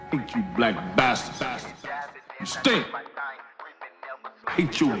Hate you black bastards. You stink.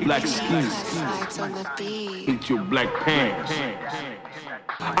 Hate your black skin. Hate your black pants.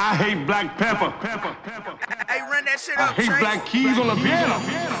 I hate black pepper. Hey, run that shit up, I hate black keys on the piano.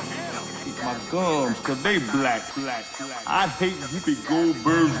 Hate my gums, cause they black. I hate Whoopi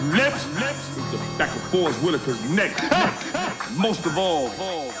Goldberg's lips. Hate the back of Forrest Whitaker's neck. Most of all,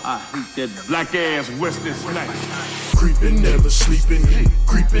 I hate that black ass Western snack. Creepin', never sleeping,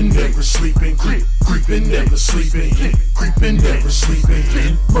 creepin', never sleeping, creepin', never sleeping, creepin', never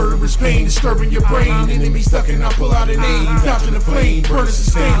sleeping. Murderous pain disturbing your brain, enemy stuck and I pull out a name, dodging the flame, burn a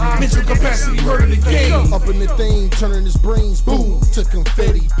sustain, mental capacity, murder the game. Up in the thing, turning his brains boom to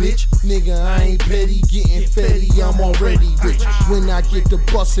confetti, bitch. Nigga, I ain't petty, getting fetty, I'm already rich. When I get the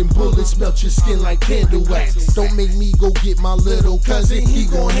bustin' bullets, melt your skin like candle wax. Don't make me go get my little cousin, he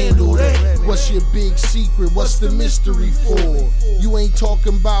gon' handle that. What's your big secret? What's the mystery for? You ain't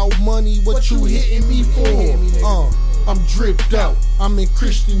talking about money, what you hitting me for? I'm dripped out, I'm in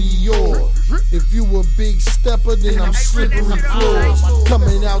Christian Dior. If you a big stepper, then I'm slippery floors.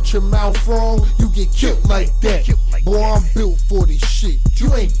 Coming out your mouth wrong, you get killed like that. Boy, I'm built for this shit,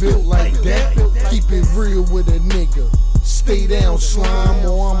 you ain't built like that. Keep it real with a nigga. Stay down, slime,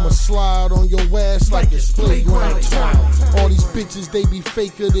 or I'ma slide on your ass like it's playground time. All these bitches, they be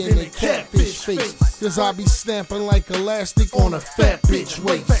faker than a catfish face. Cause I be snapping like elastic on a fat bitch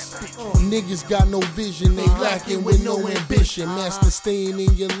waist. Niggas got no vision, they lacking with no ambition. Master staying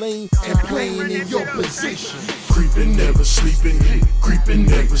in your lane and playing in your position. Creepin', never sleeping, creepin',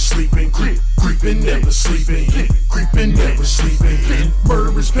 never sleeping, creepin', never sleeping, creepin', never sleeping.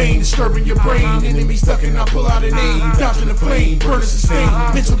 Murderous pain disturbing your brain, enemy stuck and I pull out a name, dodging the flame, burn a sustain,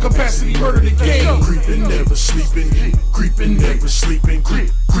 mental capacity, murder the game. Creepin', never sleeping, creepin', never sleeping,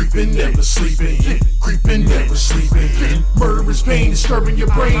 creepin', never sleeping, creepin', never sleeping. Murderous pain disturbing your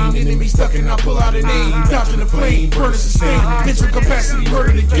brain, enemy stuck and I pull out a name, dodging the flame, burn a sustain, mental capacity,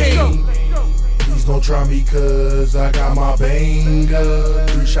 murder the game. Please don't try me cause I got my banger.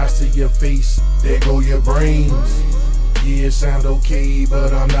 3 shots to your face, there go your brains. Yeah, it sound okay,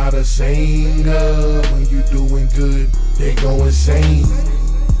 but I'm not a singer. When you doing good, they go insane.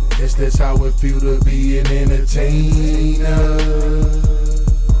 Guess that's how it feel to be an entertainer.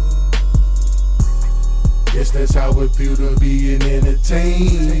 Guess that's how it feel to be an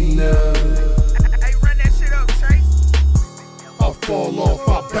entertainer. Hey, run that shit up, Trace. I fall off,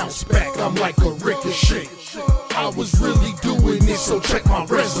 I bounce back, I'm like a ricochet. I was really doing it, so check my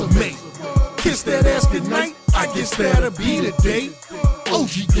resume. Kiss that ass goodnight, I guess that'll be the day.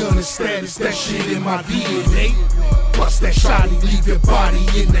 OG gunner status, that shit in my DNA. Bust that shotty, leave your body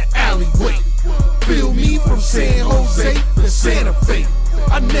in the alleyway. Feel me from San Jose to Santa Fe.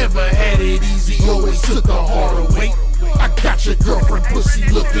 I never had it easy, always took the hard away. I got your girlfriend pussy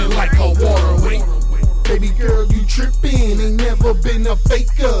looking like a waterway. Baby girl, you trippin', ain't never been a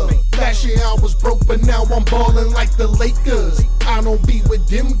faker. Last year I was broke, but now I'm ballin' like the Lakers. I don't be with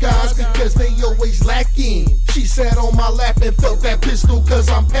them guys because they always lacking. She sat on my lap and felt that pistol cause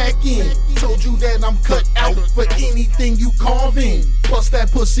I'm packing. Told you that I'm cut out for anything you carving. Bust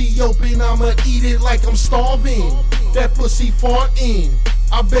that pussy open, I'ma eat it like I'm starving. That pussy fartin',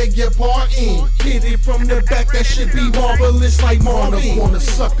 I beg your pardon. Hit it from the back, that should be marvelous like Marvin. On a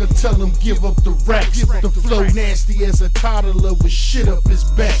sucker, tell him give up the racks. The flow nasty as a toddler with shit up his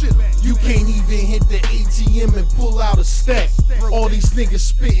back. You can't even hit the ATM and pull out a stack. All these niggas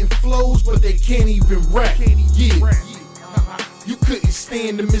spitting flows, but they can't even rap. Yeah. You couldn't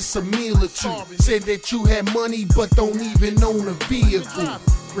stand to miss a meal or two. Said that you had money, but don't even own a vehicle.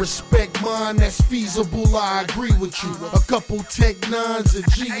 Respect mine, that's feasible, I agree with you. A couple Tech 9s, a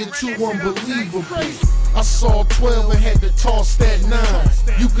G or 2, unbelievable. I saw 12 and had to toss that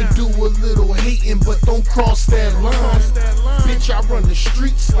 9. You could do a little hating, but don't cross that line. Bitch, I run the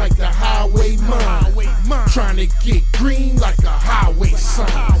streets like the highway mine. Trying to get green like a highway sign.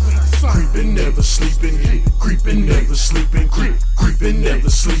 Creepin', never sleeping, creepin', never sleeping, creepin', never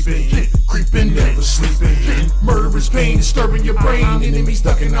sleeping, creepin', never sleeping. Murderous pain disturbing your brain, enemy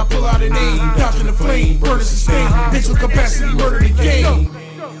stuck and I pull out a name, dodging the flame, burn a sustain, mental capacity, murder the game.